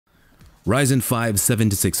Ryzen 5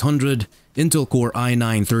 7600, Intel Core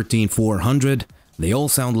i9-13400, they all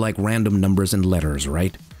sound like random numbers and letters,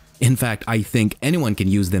 right? In fact, I think anyone can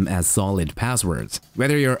use them as solid passwords.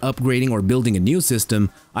 Whether you're upgrading or building a new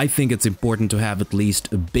system, I think it's important to have at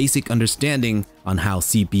least a basic understanding on how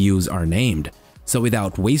CPUs are named. So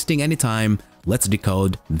without wasting any time, let's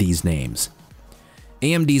decode these names.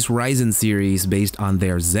 AMD's Ryzen series, based on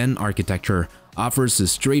their Zen architecture, offers a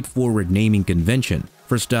straightforward naming convention.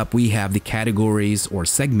 First up, we have the categories or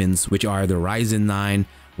segments, which are the Ryzen 9,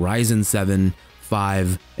 Ryzen 7,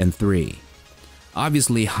 5, and 3.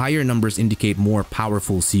 Obviously, higher numbers indicate more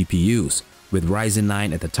powerful CPUs, with Ryzen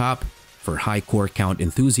 9 at the top for high core count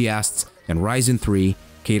enthusiasts and Ryzen 3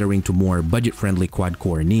 catering to more budget-friendly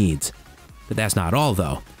quad-core needs. But that's not all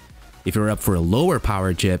though. If you're up for a lower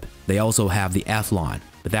power chip, they also have the Athlon,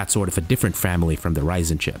 but that's sort of a different family from the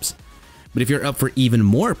Ryzen chips. But if you're up for even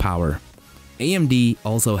more power, AMD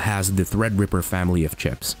also has the Threadripper family of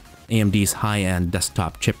chips, AMD's high-end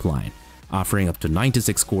desktop chip line, offering up to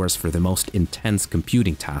 96 cores for the most intense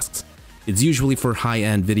computing tasks. It's usually for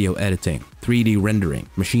high-end video editing, 3D rendering,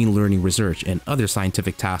 machine learning research, and other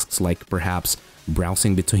scientific tasks like perhaps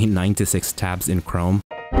browsing between 96 tabs in Chrome.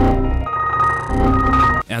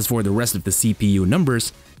 As for the rest of the CPU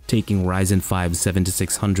numbers, taking Ryzen 5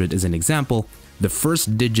 7600 as an example, the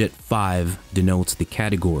first digit 5 denotes the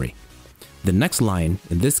category. The next line,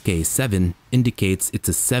 in this case 7, indicates it's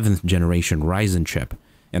a 7th generation Ryzen chip,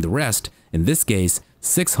 and the rest, in this case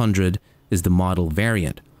 600, is the model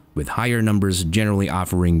variant, with higher numbers generally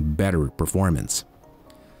offering better performance.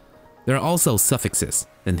 There are also suffixes,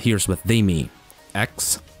 and here's what they mean.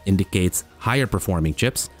 X indicates higher performing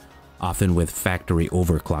chips, often with factory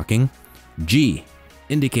overclocking. G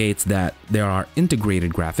indicates that there are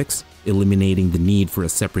integrated graphics, eliminating the need for a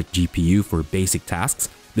separate GPU for basic tasks.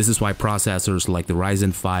 This is why processors like the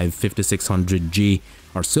Ryzen 5 5600G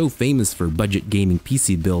are so famous for budget gaming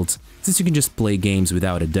PC builds, since you can just play games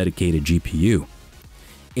without a dedicated GPU.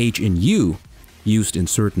 H and U used in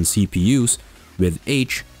certain CPUs, with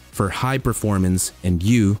H for high performance and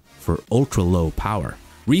U for ultra low power.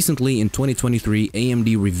 Recently, in 2023,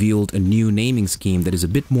 AMD revealed a new naming scheme that is a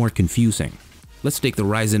bit more confusing. Let's take the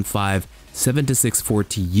Ryzen 5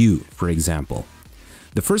 7640U, for example.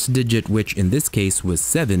 The first digit, which in this case was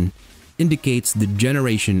 7, indicates the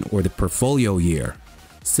generation or the portfolio year.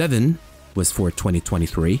 7 was for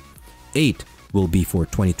 2023, 8 will be for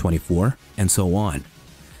 2024, and so on.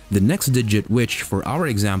 The next digit, which for our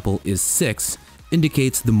example is 6,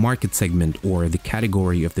 indicates the market segment or the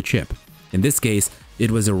category of the chip. In this case,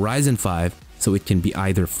 it was a Ryzen 5, so it can be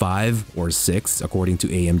either 5 or 6 according to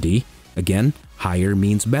AMD. Again, higher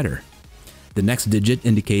means better. The next digit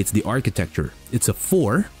indicates the architecture. It's a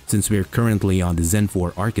 4 since we're currently on the Zen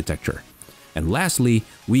 4 architecture. And lastly,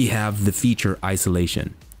 we have the feature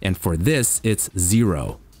isolation. And for this, it's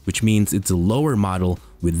 0, which means it's a lower model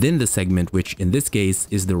within the segment, which in this case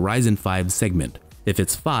is the Ryzen 5 segment. If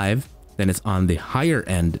it's 5, then it's on the higher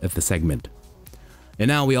end of the segment. And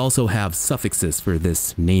now we also have suffixes for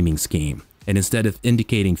this naming scheme. And instead of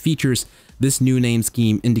indicating features, this new name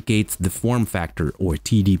scheme indicates the form factor or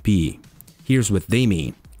TDP. Here's what they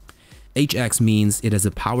mean. HX means it has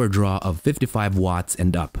a power draw of 55 watts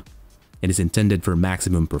and up. It is intended for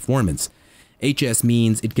maximum performance. HS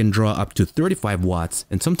means it can draw up to 35 watts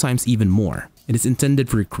and sometimes even more. It is intended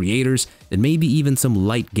for creators and maybe even some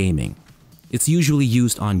light gaming. It's usually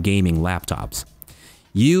used on gaming laptops.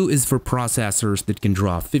 U is for processors that can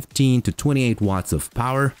draw 15 to 28 watts of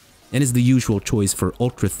power and is the usual choice for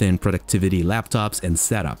ultra-thin productivity laptops and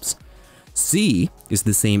setups. C is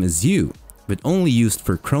the same as U, but only used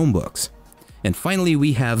for Chromebooks. And finally,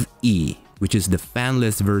 we have E, which is the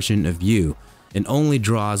fanless version of U and only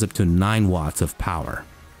draws up to 9 watts of power.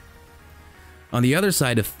 On the other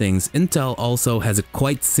side of things, Intel also has a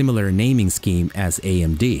quite similar naming scheme as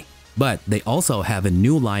AMD, but they also have a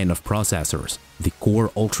new line of processors, the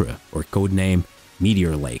Core Ultra, or codename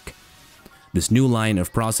Meteor Lake. This new line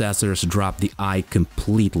of processors dropped the I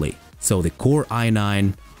completely, so the Core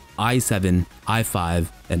i9, i7, i5,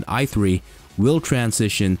 and i3 will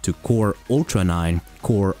transition to Core Ultra 9,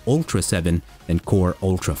 Core Ultra 7, and Core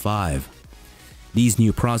Ultra 5. These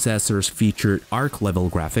new processors feature ARC-level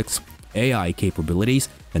graphics, AI capabilities,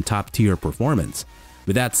 and top-tier performance.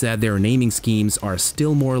 With that said, their naming schemes are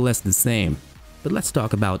still more or less the same. But let's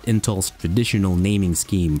talk about Intel's traditional naming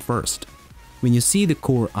scheme first. When you see the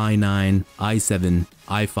Core i9, i7,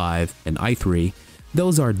 i5, and i3,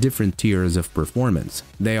 those are different tiers of performance.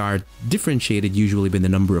 They are differentiated usually by the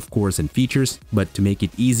number of cores and features, but to make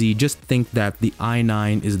it easy, just think that the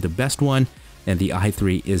i9 is the best one and the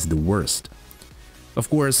i3 is the worst. Of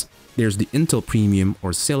course, there's the Intel Premium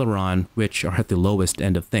or Celeron, which are at the lowest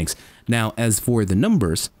end of things. Now, as for the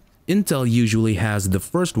numbers, Intel usually has the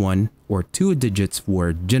first one or 2 digits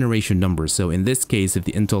for generation numbers. So in this case, if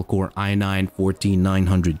the Intel Core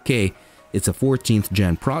i9-14900K, it's a 14th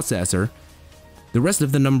gen processor. The rest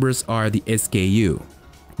of the numbers are the SKU.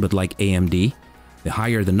 But like AMD, the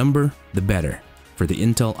higher the number, the better. For the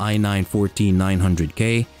Intel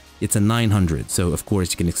i9-14900K, it's a 900, so of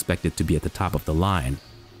course you can expect it to be at the top of the line.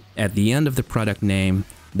 At the end of the product name,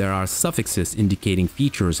 there are suffixes indicating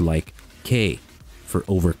features like K for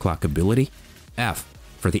overclockability, F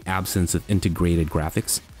for the absence of integrated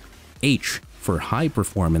graphics, H for high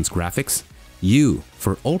performance graphics, U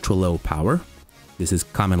for ultra low power, this is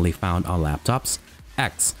commonly found on laptops,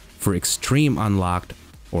 X for extreme unlocked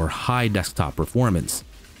or high desktop performance.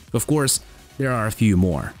 Of course, there are a few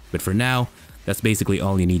more, but for now, that's basically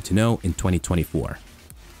all you need to know in 2024.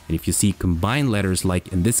 And if you see combined letters like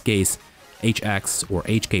in this case, HX or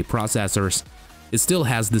HK processors, it still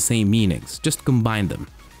has the same meanings, just combine them.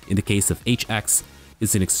 In the case of HX,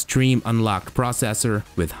 it's an extreme unlocked processor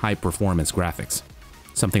with high performance graphics.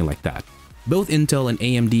 Something like that. Both Intel and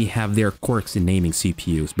AMD have their quirks in naming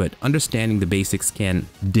CPUs, but understanding the basics can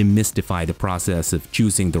demystify the process of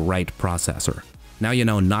choosing the right processor. Now you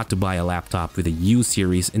know not to buy a laptop with a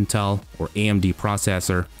U-series Intel or AMD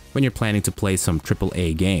processor when you're planning to play some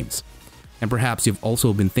AAA games. And perhaps you've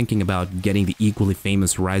also been thinking about getting the equally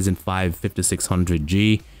famous Ryzen 5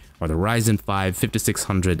 5600G or the Ryzen 5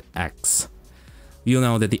 5600X. You'll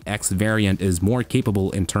know that the X variant is more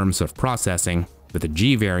capable in terms of processing, but the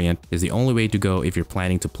G variant is the only way to go if you're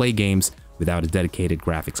planning to play games without a dedicated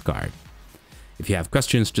graphics card. If you have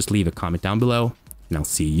questions, just leave a comment down below, and I'll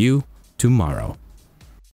see you tomorrow.